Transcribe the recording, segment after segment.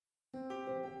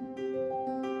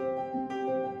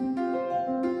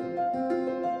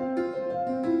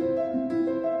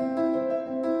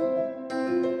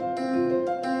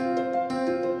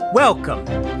Welcome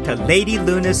to Lady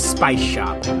Luna's Spice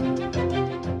Shop.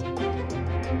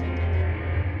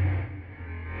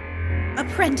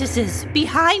 Apprentices,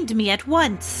 behind me at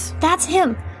once. That's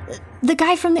him. The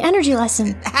guy from the energy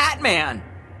lesson. Hatman!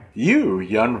 You,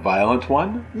 young violent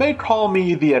one, may call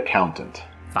me the accountant.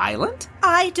 Violent?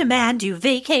 I demand you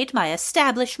vacate my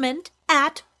establishment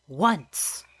at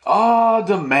once.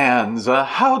 Demands.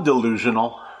 How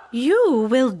delusional. You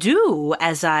will do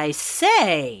as I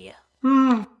say.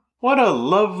 What a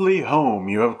lovely home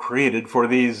you have created for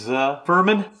these,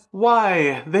 vermin.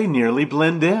 Why, they nearly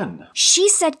blend in. She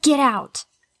said get out.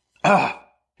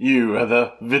 You,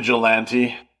 the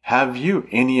vigilante. Have you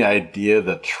any idea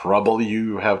the trouble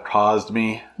you have caused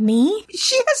me? Me?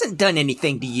 She hasn't done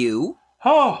anything to you.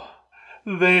 Oh,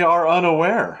 they are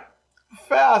unaware.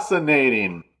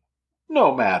 Fascinating.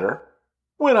 No matter.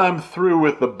 When I'm through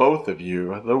with the both of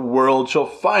you, the world shall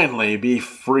finally be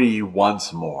free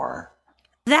once more.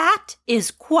 That is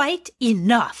quite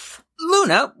enough.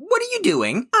 Luna, what are you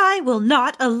doing? I will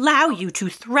not allow you to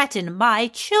threaten my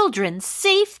children's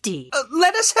safety.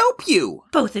 Let us help you.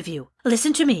 Both of you,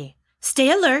 listen to me.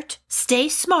 Stay alert, stay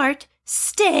smart,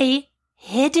 stay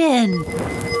hidden.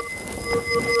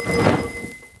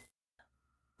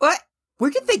 What?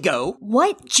 Where did they go?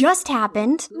 What just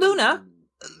happened? Luna?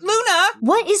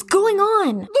 What is going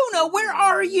on? Luna, where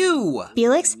are you?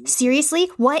 Felix, seriously,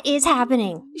 what is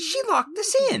happening? She locked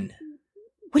us in.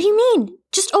 What do you mean?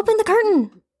 Just open the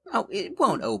curtain. Oh, it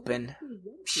won't open.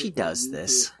 She does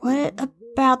this. What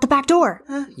about the back door?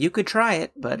 You could try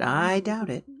it, but I doubt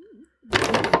it.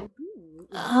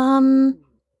 The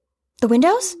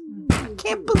windows?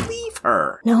 Can't believe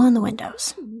her. No on the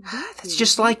windows. That's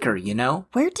just like her, you know?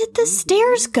 Where did the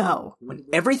stairs go? When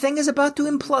everything is about to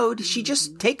implode, she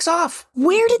just takes off.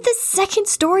 Where did the second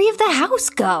story of the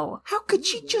house go? How could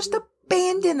she just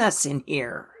abandon us in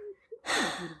here?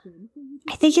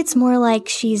 I think it's more like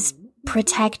she's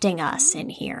protecting us in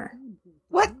here.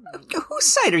 What? Whose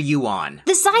side are you on?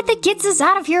 The side that gets us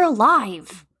out of here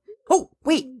alive. Oh,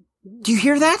 wait. Do you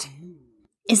hear that?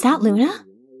 Is that Luna?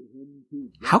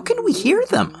 How can we hear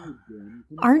them?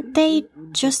 Aren't they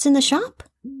just in the shop?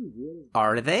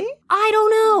 Are they? I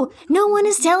don't know. No one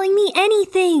is telling me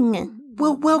anything.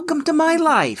 Well, welcome to my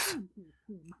life.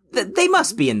 They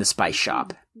must be in the spice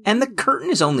shop. And the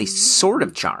curtain is only sort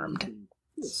of charmed.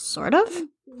 Sort of?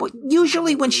 Well,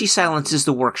 usually when she silences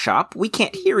the workshop, we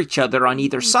can't hear each other on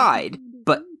either side.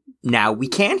 But now we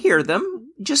can hear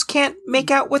them, just can't make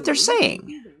out what they're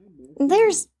saying.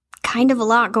 There's kind of a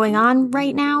lot going on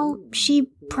right now.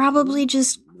 She probably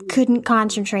just couldn't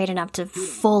concentrate enough to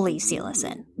fully seal us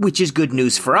in. Which is good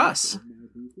news for us.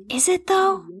 Is it,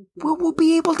 though? Well, we'll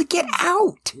be able to get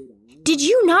out. Did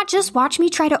you not just watch me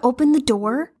try to open the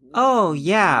door? Oh,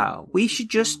 yeah. We should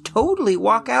just totally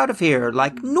walk out of here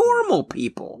like normal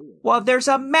people, while there's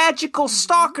a magical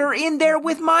stalker in there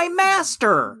with my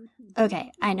master.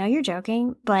 Okay, I know you're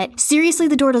joking, but seriously,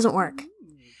 the door doesn't work.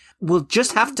 We'll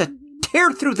just have to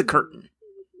tear through the curtain.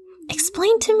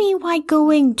 Explain to me why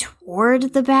going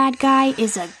toward the bad guy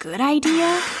is a good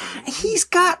idea. He's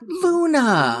got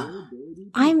Luna.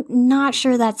 I'm not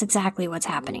sure that's exactly what's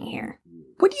happening here.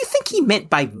 What do you think he meant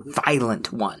by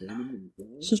violent one?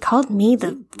 He called me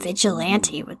the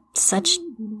vigilante with such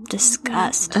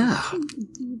disgust. Ugh.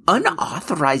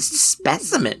 Unauthorized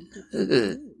specimen.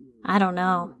 Ugh. I don't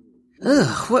know.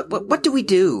 Ugh. What do we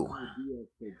do?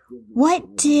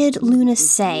 What did Luna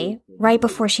say right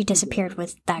before she disappeared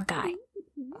with that guy?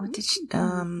 What did she,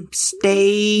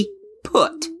 stay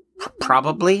put.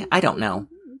 Probably. I don't know.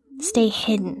 Stay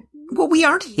hidden. Well, we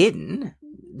aren't hidden.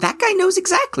 That guy knows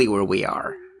exactly where we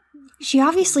are. She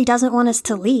obviously doesn't want us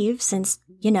to leave since,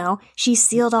 she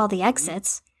sealed all the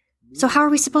exits. So how are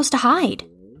we supposed to hide?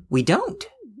 We don't.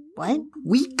 What?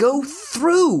 We go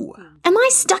through. Am I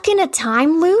stuck in a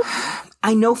time loop?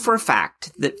 I know for a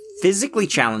fact that physically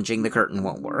challenging the curtain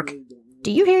won't work.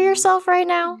 Do you hear yourself right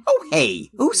now? Oh, hey,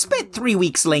 who spent 3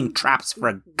 weeks laying traps for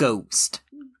a ghost?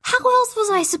 How else was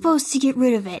I supposed to get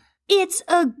rid of it? It's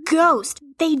a ghost.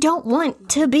 They don't want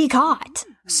to be caught.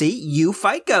 See, you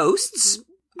fight ghosts,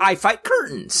 I fight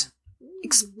curtains.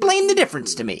 Explain the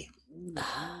difference to me.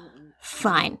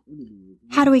 Fine.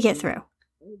 How do we get through?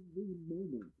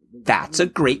 That's a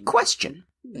great question.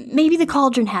 Maybe the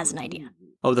cauldron has an idea.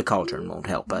 Oh, the cauldron won't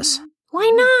help us.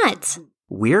 Why not?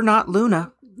 We're not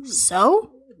Luna.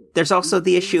 So? There's also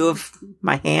the issue of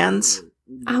my hands.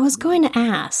 I was going to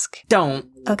ask. Don't.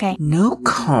 Okay. No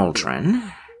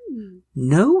cauldron.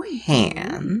 No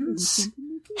hands.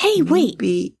 Hey, wait.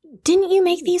 Didn't you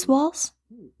make these walls?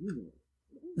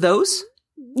 Those?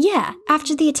 Yeah,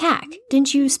 after the attack.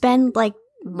 Didn't you spend,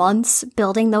 months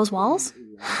building those walls?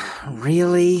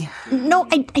 Really? No,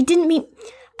 I didn't mean...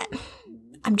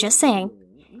 I'm just saying,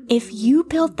 if you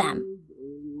build them,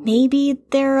 maybe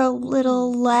they're a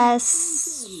little less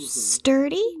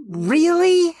sturdy?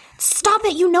 Really? Stop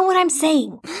it, you know what I'm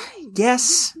saying.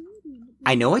 Yes.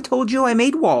 I know I told you I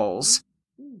made walls,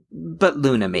 but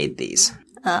Luna made these.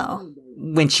 Oh.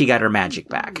 When she got her magic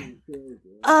back.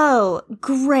 Oh,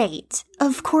 great.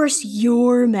 Of course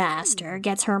your master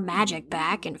gets her magic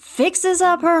back and fixes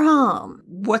up her home.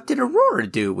 What did Aurora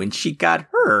do when she got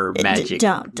her magic?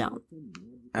 Don't.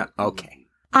 Okay.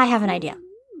 I have an idea.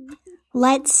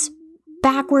 Let's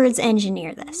backwards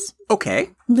engineer this. Okay.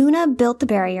 Luna built the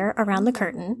barrier around the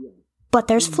curtain, but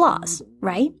there's flaws,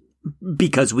 right?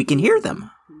 Because we can hear them.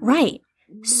 Right.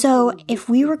 So if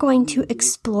we were going to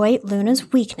exploit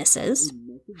Luna's weaknesses,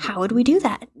 how would we do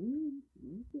that?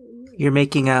 You're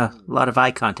making a lot of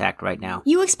eye contact right now.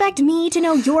 You expect me to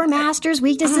know your master's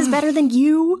weaknesses better than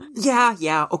you?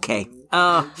 Yeah, okay.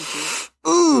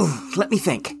 Let me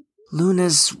think.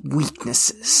 Luna's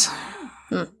weaknesses.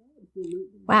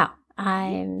 Wow,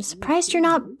 I'm surprised you're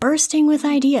not bursting with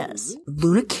ideas.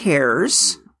 Luna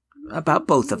cares about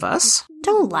both of us.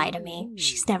 Don't lie to me.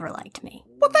 She's never liked me.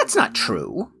 Well, that's not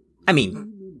true. I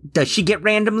mean, does she get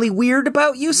randomly weird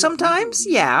about you sometimes?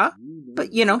 Yeah.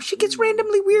 But, she gets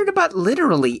randomly weird about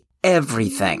literally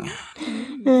everything.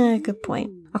 Good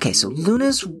point. Okay, so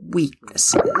Luna's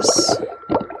weaknesses.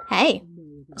 Hey,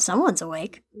 someone's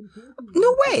awake.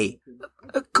 No way!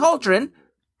 Cauldron,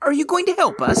 are you going to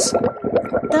help us?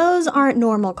 Those aren't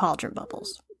normal cauldron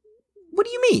bubbles. What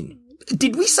do you mean?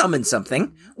 Did we summon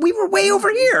something? We were way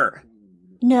over here!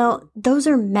 No, those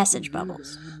are message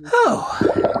bubbles. Oh.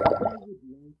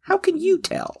 How can you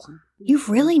tell? You've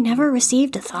really never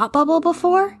received a thought bubble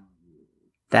before?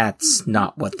 That's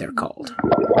not what they're called.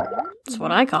 That's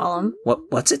what I call them.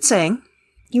 What's it saying?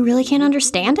 You really can't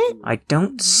understand it? I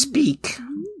don't speak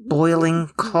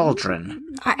boiling cauldron.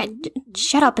 Alright,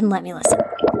 shut up and let me listen.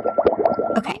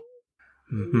 Okay.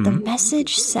 Mm-hmm. The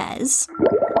message says,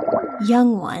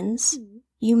 young ones,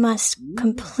 you must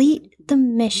complete the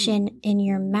mission in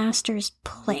your master's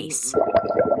place.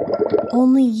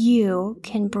 Only you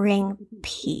can bring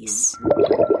peace.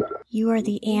 You are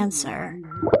the answer.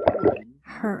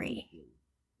 Hurry.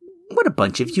 What a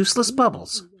bunch of useless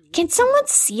bubbles. Can someone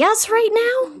see us right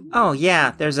now? Oh,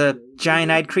 yeah, there's a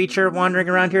giant-eyed creature wandering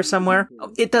around here somewhere.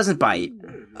 Oh, it doesn't bite.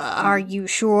 Are you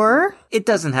sure? It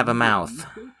doesn't have a mouth.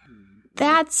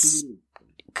 That's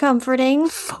comforting.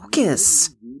 Focus.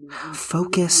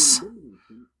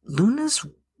 Luna's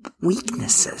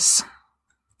weaknesses.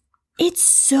 It's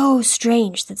so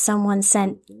strange that someone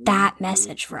sent that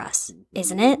message for us,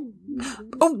 isn't it?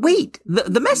 Oh, wait,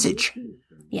 the message.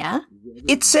 Yeah?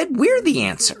 It said we're the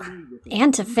answer.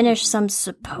 And to finish some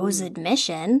supposed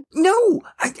mission. No,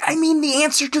 I mean the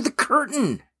answer to the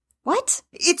curtain. What?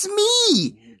 It's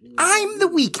me. I'm the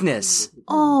weakness.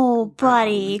 Oh,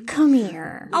 buddy, come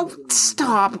here. Oh,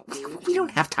 stop. We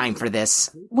don't have time for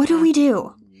this. What do we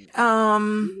do?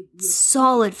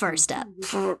 Solid first step.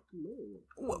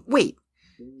 Wait,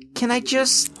 can I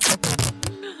just...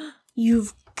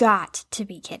 You've got to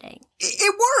be kidding.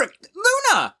 It worked!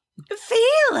 Luna!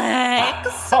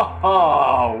 Felix!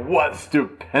 Oh, what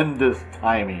stupendous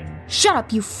timing. Shut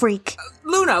up, you freak.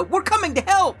 Luna, we're coming to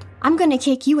help! I'm gonna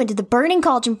kick you into the burning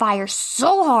cauldron fire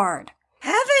so hard.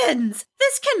 Heavens!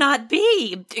 This cannot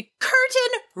be!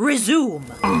 Curtain, resume!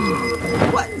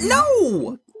 What?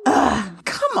 No! Ugh,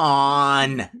 Come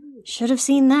on! should have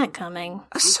seen that coming.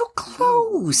 So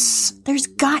close. There's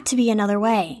got to be another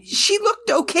way. She looked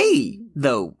okay,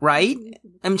 though, right?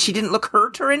 I mean, she didn't look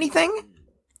hurt or anything?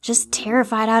 Just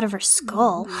terrified out of her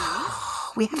skull.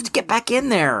 We have to get back in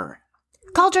there.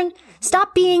 Cauldron,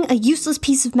 stop being a useless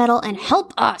piece of metal and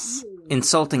help us.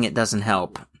 Insulting it doesn't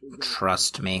help.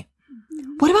 Trust me.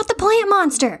 What about the plant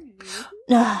monster?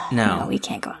 No, we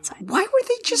can't go outside. Why were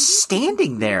they just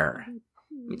standing there?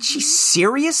 She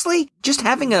seriously just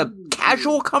having a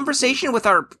casual conversation with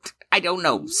our, I don't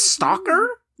know,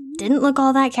 stalker? Didn't look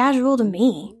all that casual to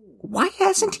me. Why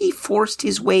hasn't he forced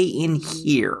his way in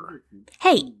here?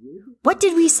 Hey, what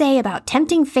did we say about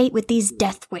tempting fate with these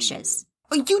death wishes?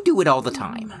 You do it all the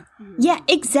time. Yeah,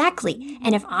 exactly.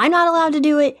 And if I'm not allowed to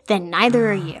do it, then neither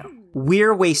are you.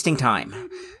 We're wasting time.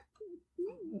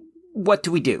 What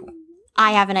do we do?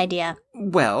 I have an idea.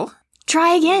 Well,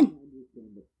 Try again.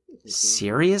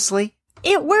 seriously?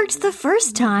 It worked the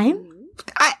first time.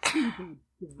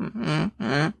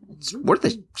 It's worth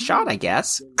a shot, I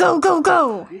guess. Go, go,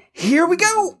 go! Here we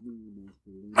go!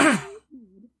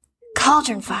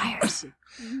 Cauldron fires.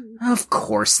 Of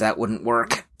course that wouldn't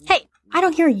work. Hey, I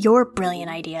don't hear your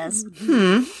brilliant ideas.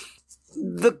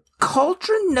 The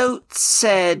cauldron note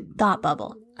said... Thought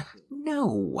bubble.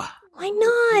 No. Why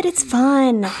not? It's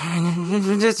fun.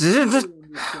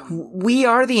 We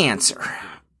are the answer.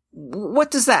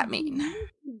 What does that mean?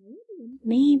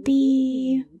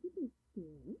 Maybe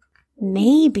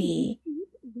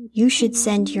you should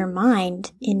send your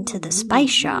mind into the spice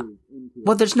shop.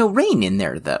 Well, there's no rain in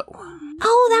there, though.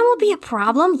 Oh, that won't be a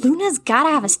problem. Luna's gotta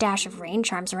have a stash of rain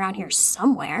charms around here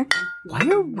somewhere. Why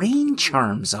are rain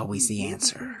charms always the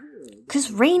answer? 'Cause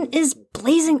rain is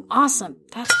blazing awesome.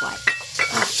 That's why.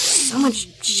 So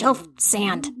much shelf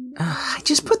sand. I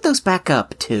just put those back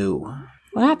up, too.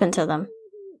 What happened to them?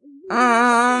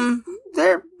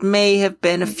 There may have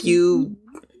been a few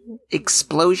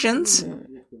explosions.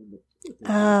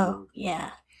 Oh,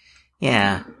 yeah.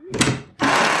 Yeah.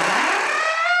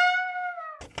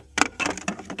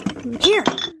 Here!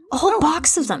 A whole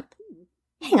box of them.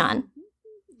 Hang on.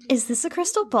 Is this a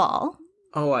crystal ball?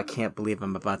 Oh, I can't believe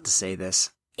I'm about to say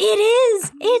this. It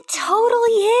is! It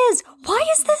totally is! Why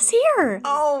is this here?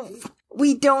 Oh,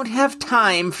 we don't have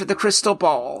time for the crystal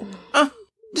ball.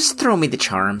 Just throw me the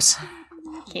charms.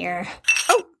 Here.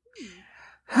 Oh!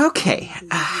 Okay,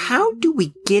 how do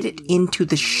we get it into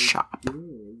the shop?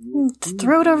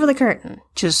 Throw it over the curtain.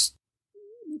 Just...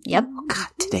 Yep. God,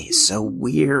 today is so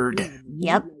weird.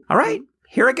 Yep. All right,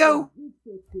 here I go.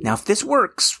 Now, if this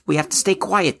works, we have to stay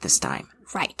quiet this time.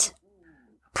 Right.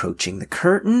 Approaching the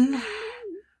curtain.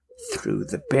 Through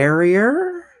the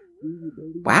barrier.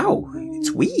 Wow,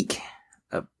 it's weak.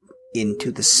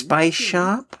 Into the spice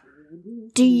shop.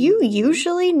 Do you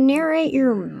usually narrate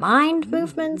your mind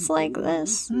movements like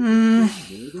this?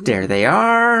 There they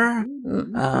are.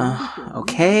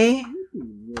 Okay.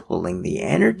 Pulling the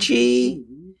energy.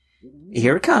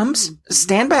 Here it comes.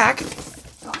 Stand back.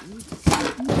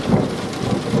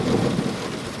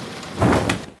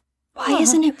 Why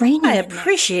isn't it raining? I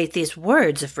appreciate these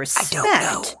words of respect. I don't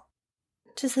know.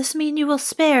 Does this mean you will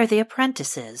spare the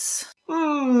apprentices?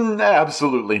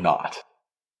 Absolutely not.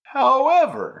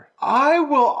 However, I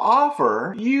will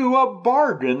offer you a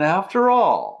bargain after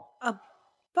all. A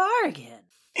bargain?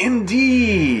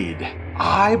 Indeed.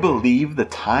 I believe the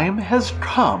time has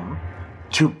come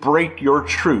to break your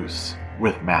truce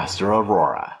with Master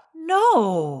Aurora.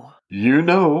 No. You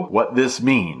know what this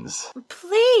means.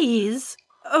 Please.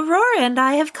 Aurora and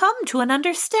I have come to an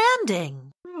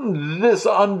understanding. This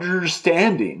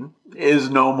understanding is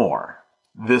no more.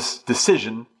 This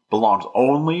decision belongs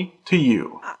only to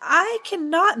you. I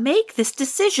cannot make this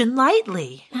decision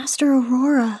lightly. Master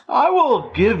Aurora. I will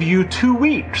give you 2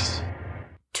 weeks.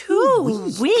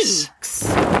 2 weeks?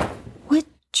 What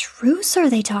truce are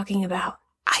they talking about?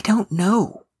 I don't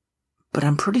know. But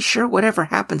I'm pretty sure whatever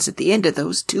happens at the end of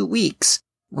those 2 weeks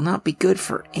will not be good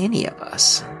for any of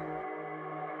us.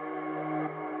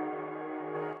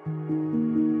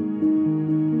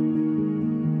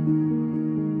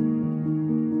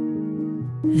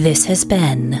 This has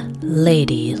been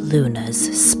Lady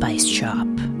Luna's Spice Shop.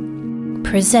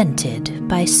 Presented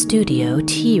by Studio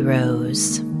T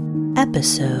Rose.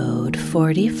 Episode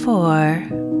 44,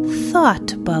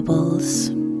 Thought Bubbles.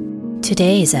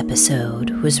 Today's episode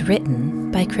was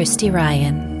written by Christy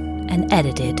Ryan and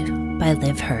edited by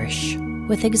Liv Hirsch,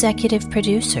 with executive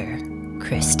producer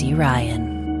Christy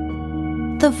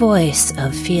Ryan. The voice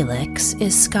of Felix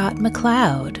is Scott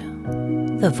McLeod.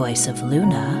 The voice of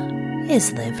Luna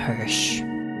is Liv Hirsch.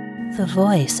 The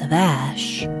voice of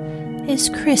Ash is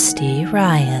Christy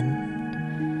Ryan.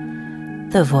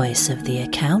 The voice of the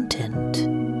accountant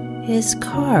is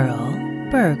Carl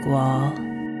Bergwall.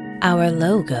 Our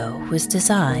logo was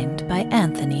designed by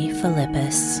Anthony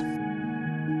Philippus.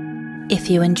 If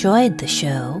you enjoyed the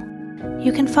show,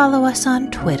 you can follow us on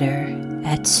Twitter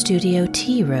at Studio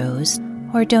T Rose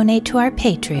or donate to our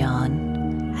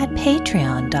Patreon at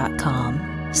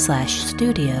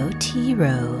patreon.com/Studio T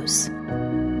Rose.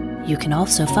 You can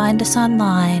also find us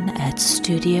online at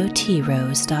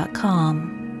studiotrose.com.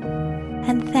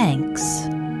 And thanks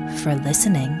for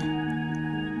listening.